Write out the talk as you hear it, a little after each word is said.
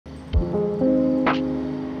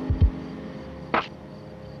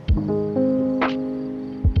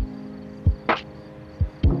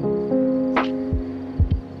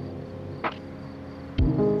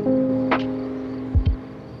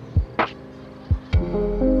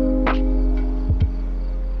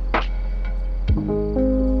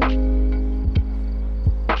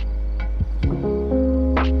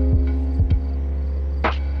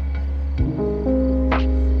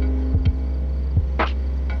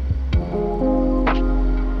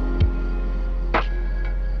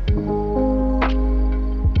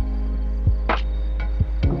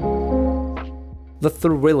The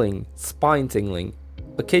thrilling, spine-tingling,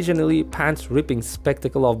 occasionally pants-ripping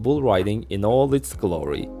spectacle of bull riding in all its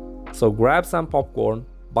glory. So grab some popcorn,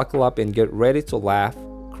 buckle up and get ready to laugh,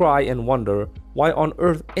 cry and wonder why on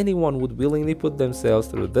earth anyone would willingly put themselves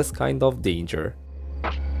through this kind of danger.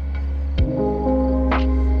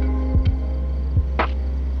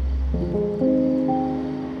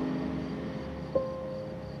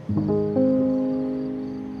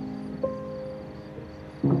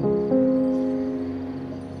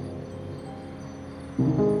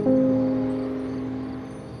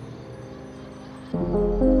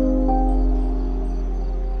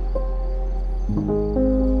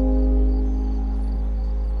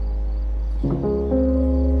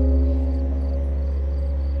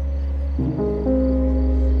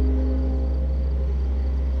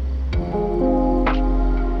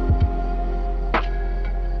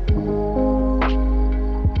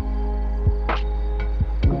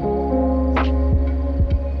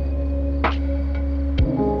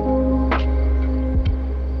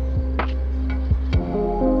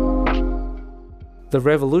 The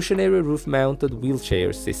revolutionary roof-mounted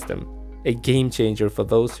wheelchair system, a game-changer for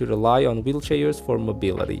those who rely on wheelchairs for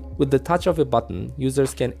mobility. With the touch of a button,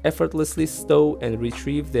 users can effortlessly stow and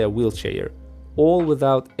retrieve their wheelchair, all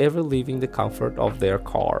without ever leaving the comfort of their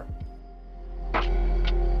car.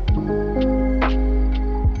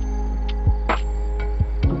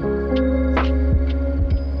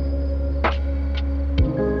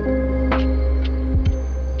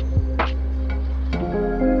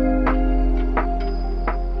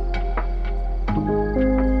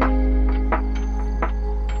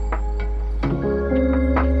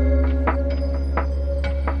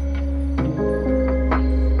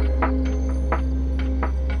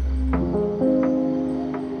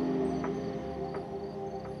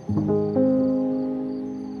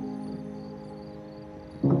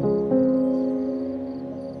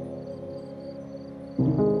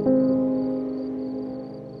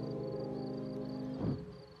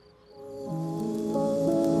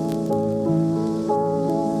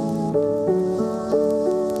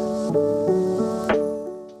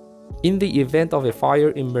 In the event of a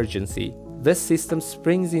fire emergency, this system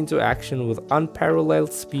springs into action with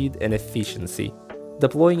unparalleled speed and efficiency,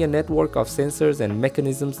 deploying a network of sensors and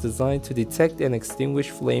mechanisms designed to detect and extinguish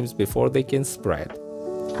flames before they can spread.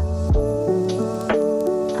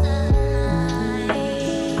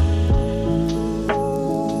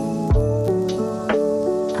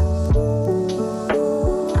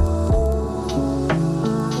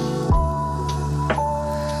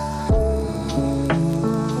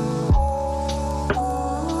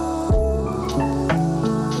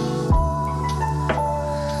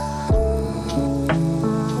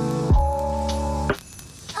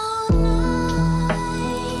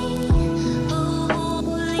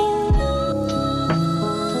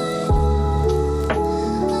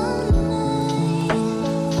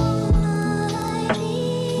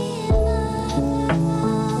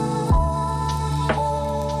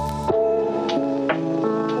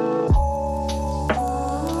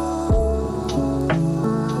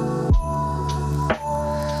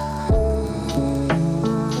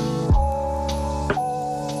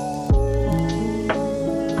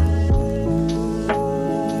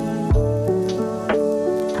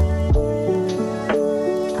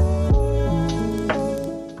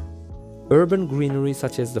 Urban greenery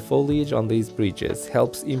such as the foliage on these bridges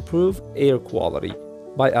helps improve air quality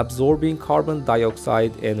by absorbing carbon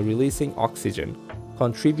dioxide and releasing oxygen,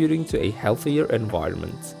 contributing to a healthier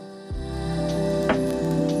environment.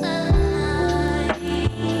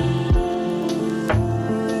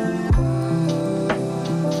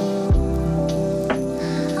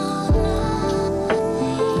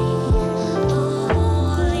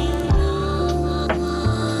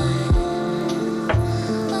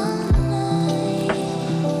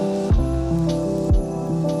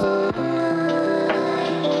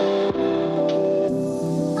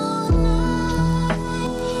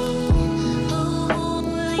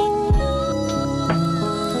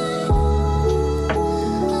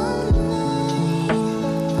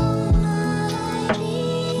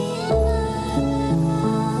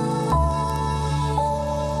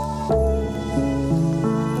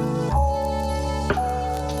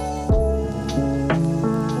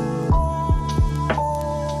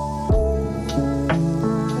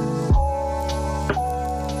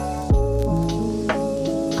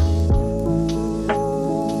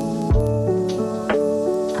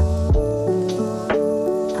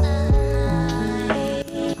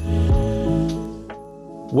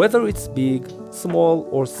 Whether it's big, small,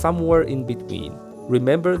 or somewhere in between,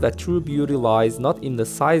 remember that true beauty lies not in the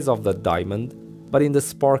size of the diamond, but in the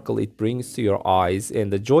sparkle it brings to your eyes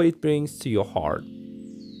and the joy it brings to your heart.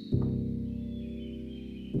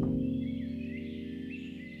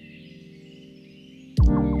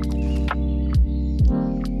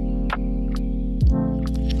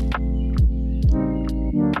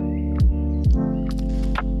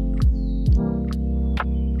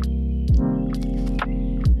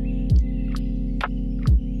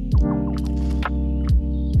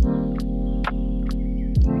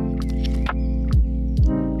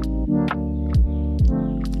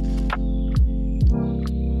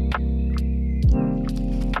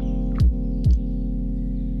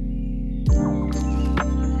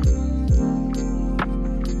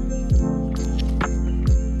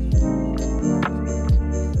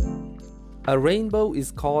 A rainbow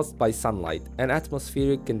is caused by sunlight and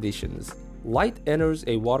atmospheric conditions. Light enters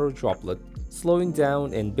a water droplet, slowing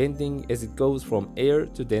down and bending as it goes from air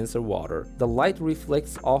to denser water. The light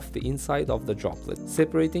reflects off the inside of the droplet,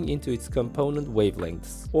 separating into its component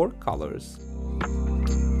wavelengths, or colors.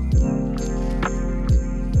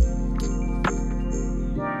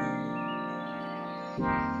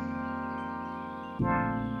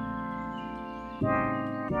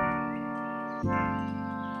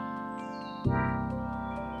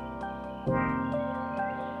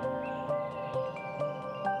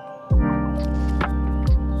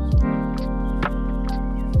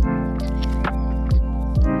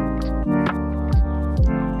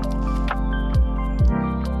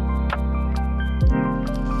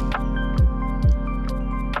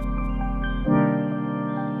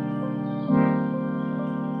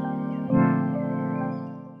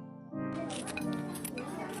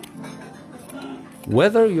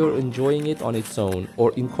 Whether you're enjoying it on its own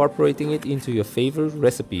or incorporating it into your favorite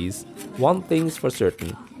recipes, one thing's for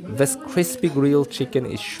certain, this crispy grilled chicken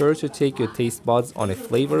is sure to take your taste buds on a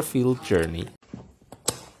flavor-filled journey.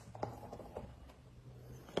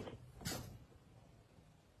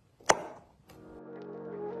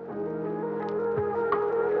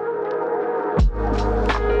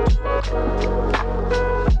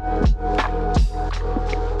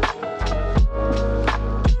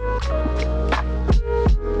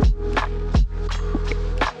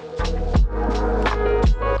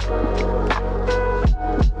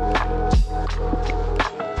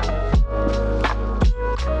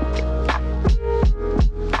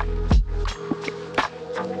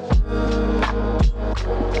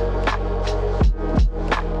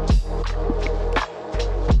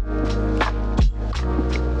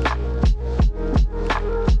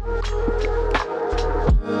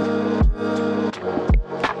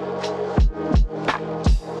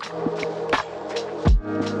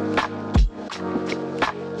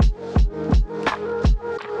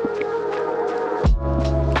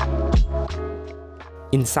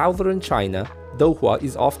 In southern China, douhua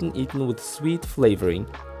is often eaten with sweet flavoring.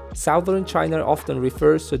 Southern China often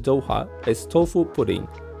refers to douhua as tofu pudding.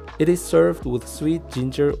 It is served with sweet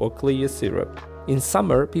ginger or clear syrup. In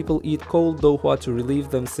summer, people eat cold douhua to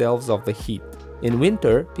relieve themselves of the heat. In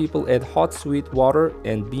winter, people add hot sweet water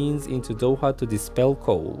and beans into douhua to dispel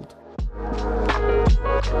cold.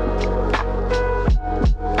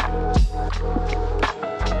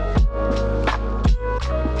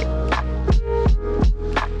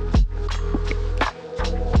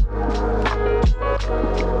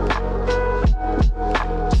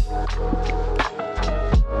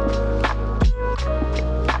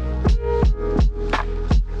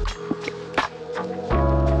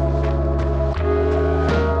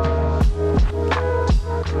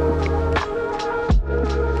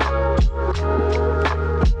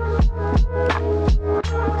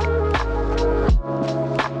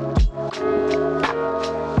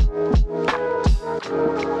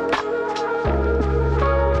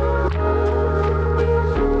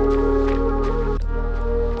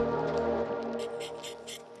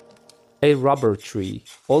 A rubber tree,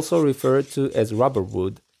 also referred to as rubber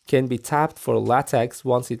wood, can be tapped for latex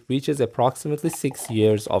once it reaches approximately 6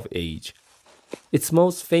 years of age. Its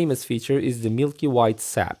most famous feature is the milky white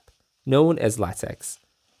sap, known as latex,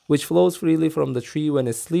 which flows freely from the tree when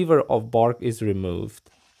a sliver of bark is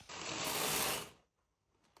removed.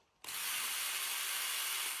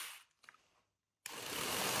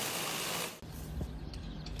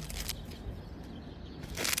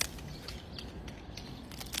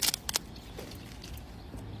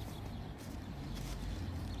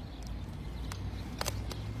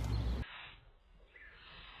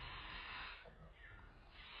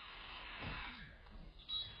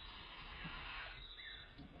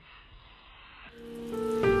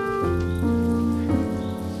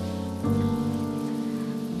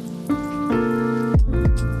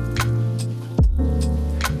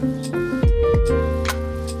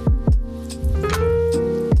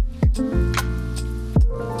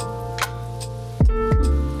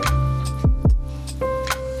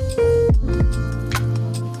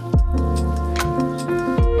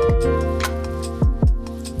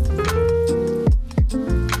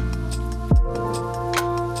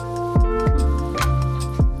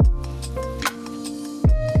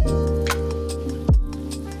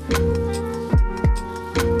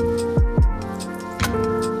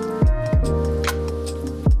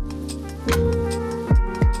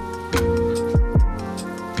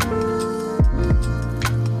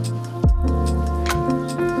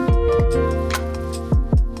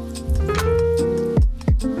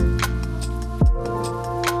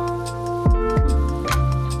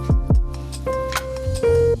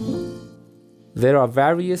 There are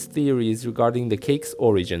various theories regarding the cake's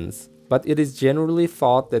origins, but it is generally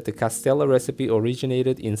thought that the Castella recipe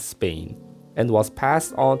originated in Spain and was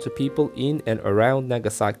passed on to people in and around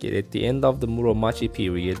Nagasaki at the end of the Muromachi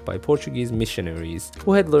period by Portuguese missionaries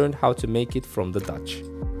who had learned how to make it from the Dutch.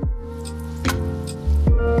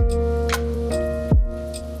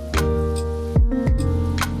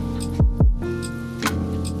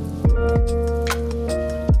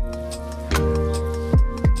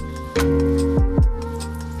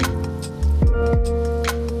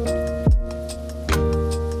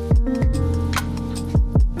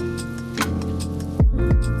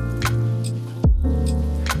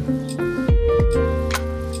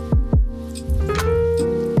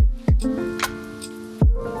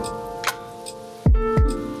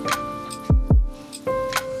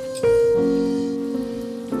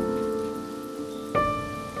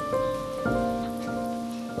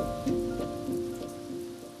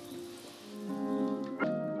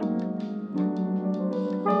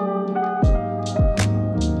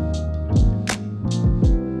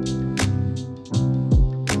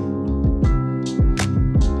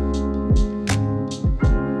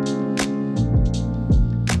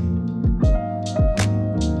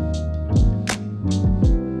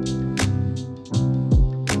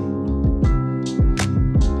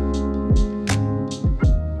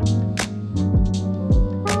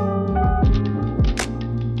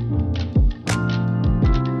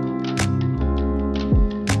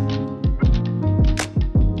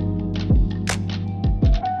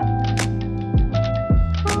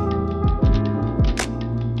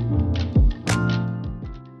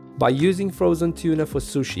 By using frozen tuna for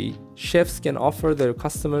sushi, chefs can offer their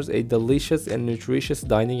customers a delicious and nutritious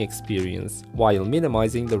dining experience while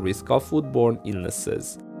minimizing the risk of foodborne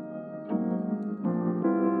illnesses.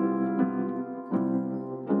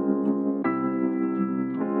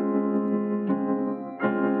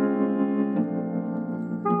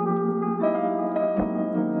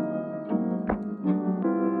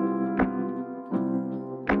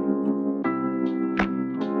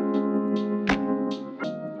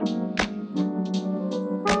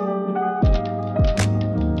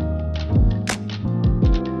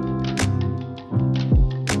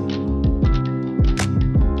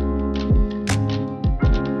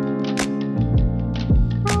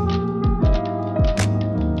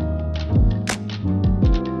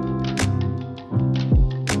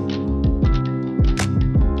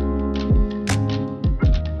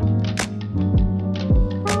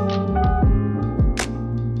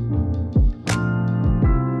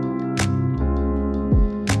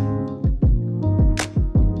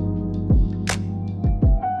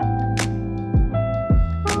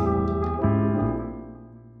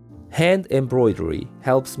 Hand embroidery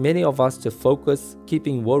helps many of us to focus,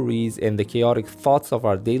 keeping worries and the chaotic thoughts of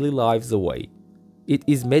our daily lives away. It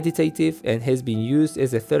is meditative and has been used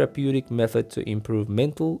as a therapeutic method to improve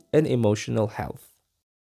mental and emotional health.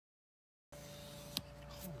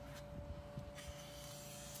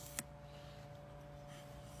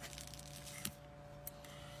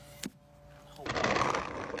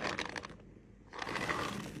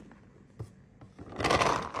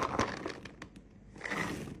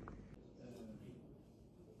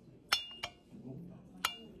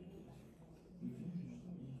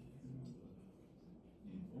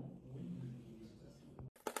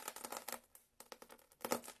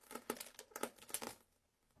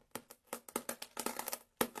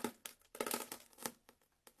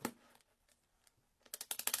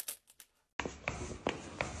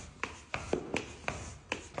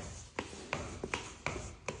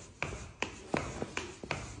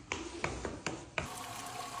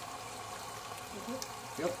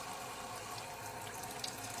 Yep.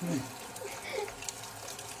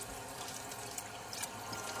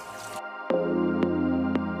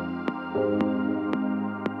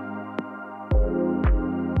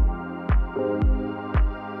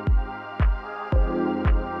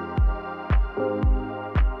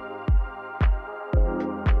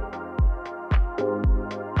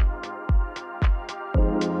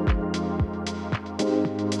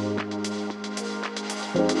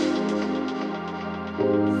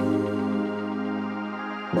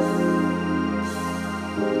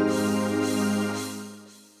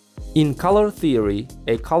 In color theory,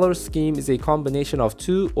 a color scheme is a combination of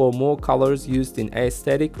two or more colors used in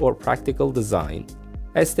aesthetic or practical design.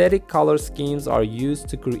 Aesthetic color schemes are used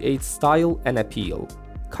to create style and appeal.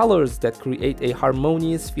 Colors that create a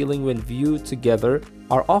harmonious feeling when viewed together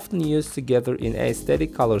are often used together in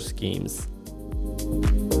aesthetic color schemes.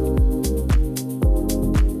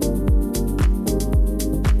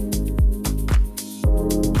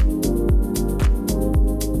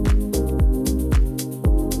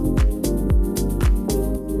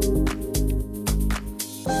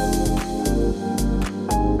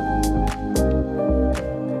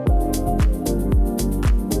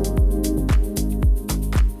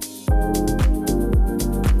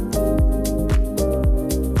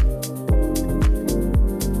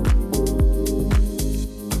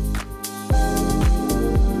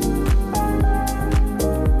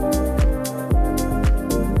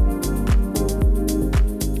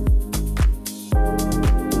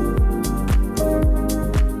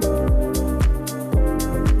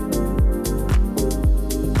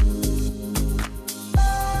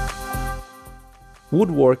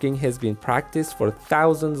 Woodworking has been practiced for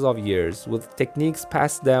thousands of years, with techniques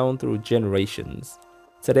passed down through generations.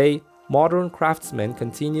 Today, modern craftsmen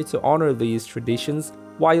continue to honor these traditions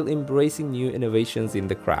while embracing new innovations in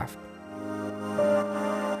the craft.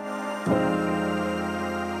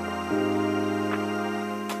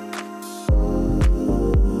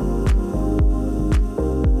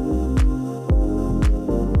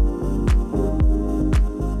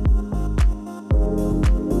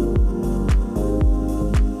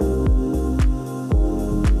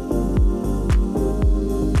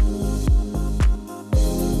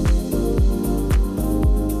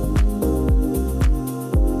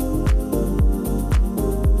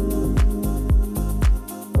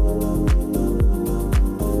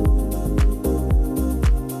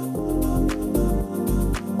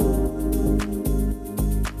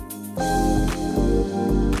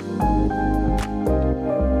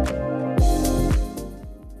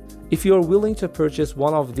 If you're willing to purchase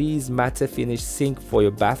one of these matte finish sink for your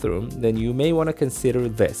bathroom, then you may want to consider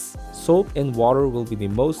this. Soap and water will be the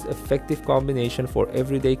most effective combination for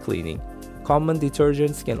everyday cleaning. Common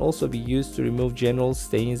detergents can also be used to remove general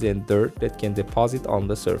stains and dirt that can deposit on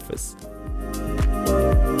the surface.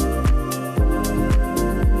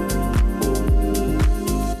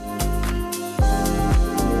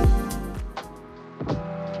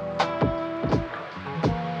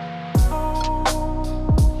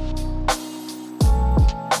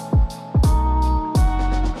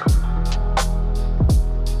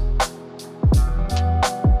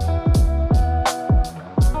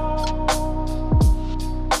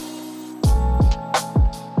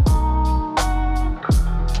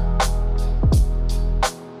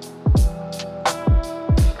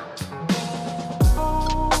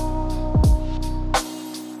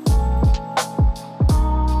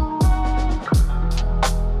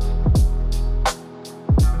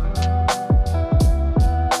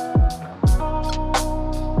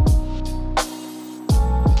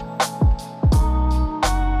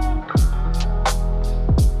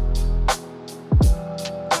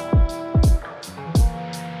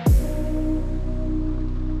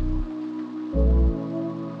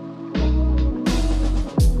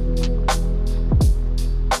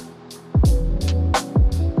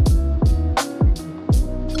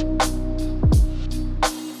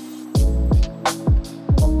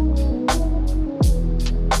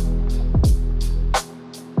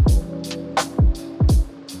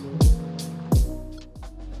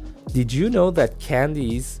 Did you know that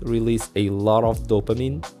candies release a lot of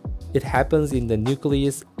dopamine? It happens in the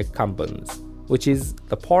nucleus accumbens, which is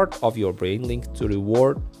the part of your brain linked to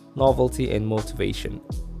reward, novelty, and motivation.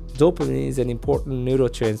 Dopamine is an important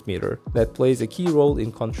neurotransmitter that plays a key role in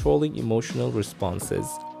controlling emotional responses.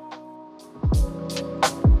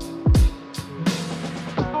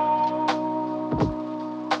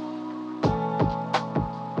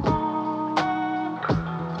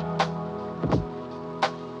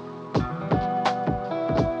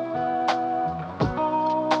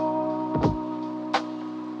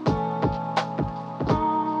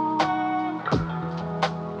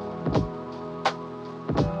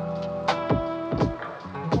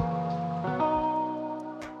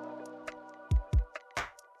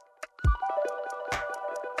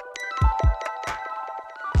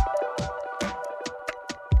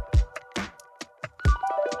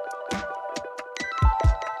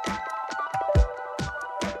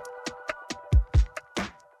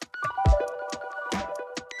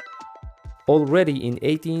 Already in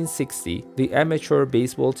 1860, the amateur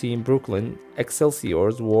baseball team Brooklyn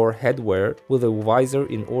Excelsiors wore headwear with a visor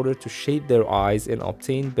in order to shade their eyes and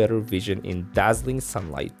obtain better vision in dazzling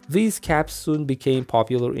sunlight. These caps soon became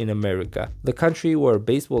popular in America, the country where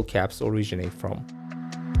baseball caps originate from.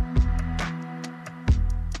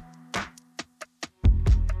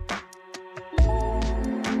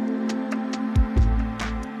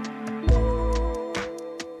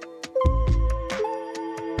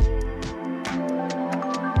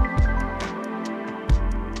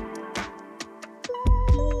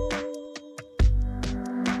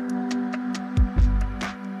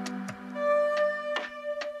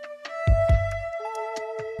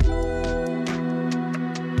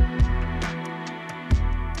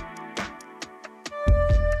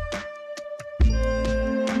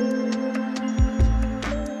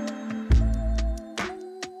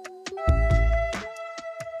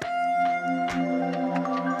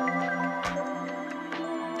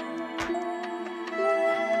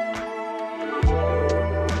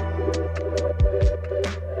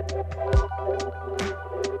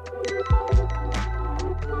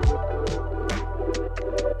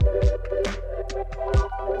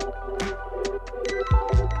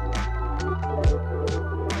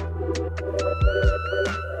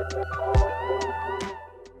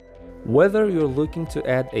 Whether you're looking to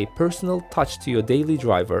add a personal touch to your daily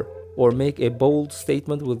driver or make a bold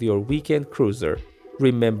statement with your weekend cruiser,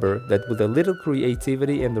 remember that with a little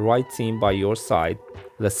creativity and the right team by your side,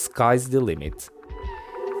 the sky's the limit.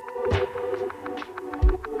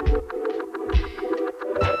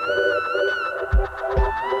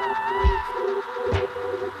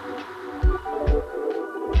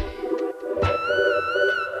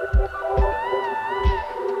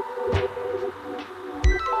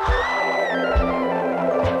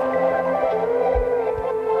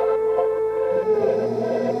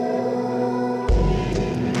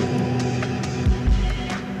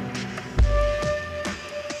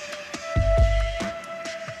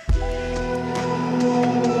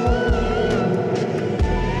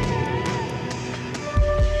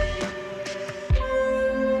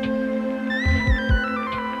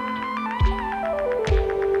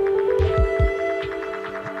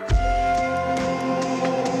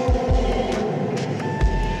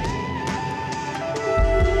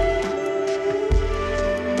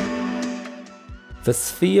 The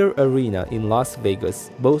Sphere Arena in Las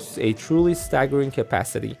Vegas boasts a truly staggering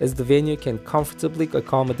capacity, as the venue can comfortably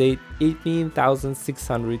accommodate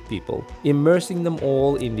 18,600 people, immersing them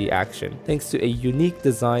all in the action, thanks to a unique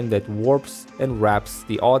design that warps and wraps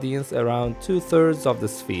the audience around 2/3 of the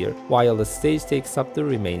sphere, while the stage takes up the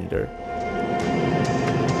remainder.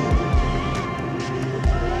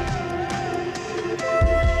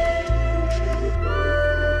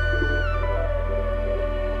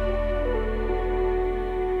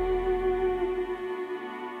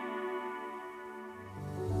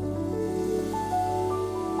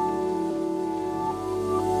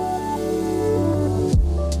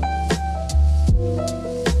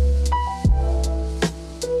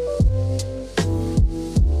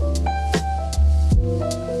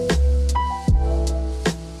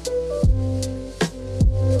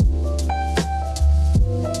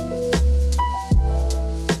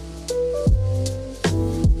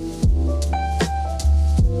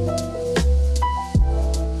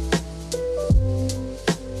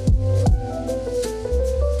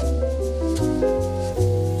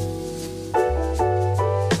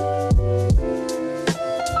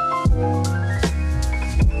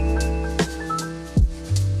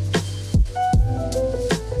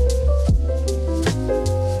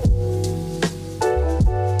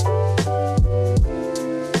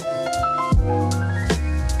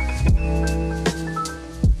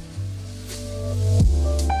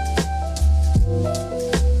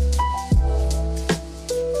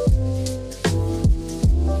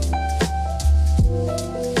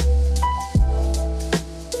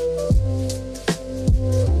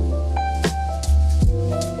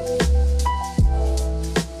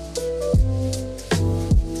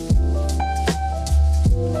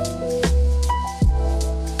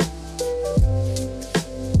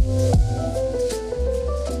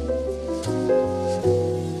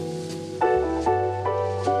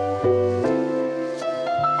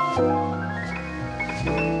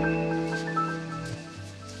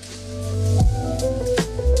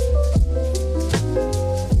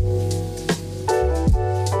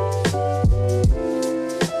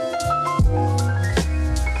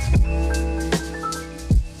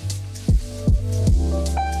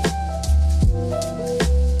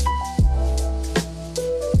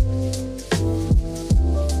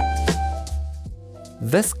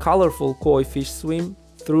 This colorful koi fish swim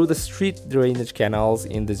through the street drainage canals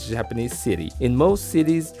in the Japanese city. In most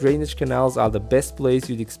cities, drainage canals are the best place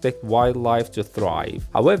you'd expect wildlife to thrive.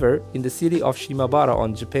 However, in the city of Shimabara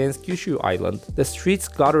on Japan's Kyushu island, the street's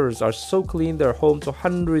gutters are so clean they're home to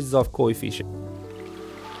hundreds of koi fish.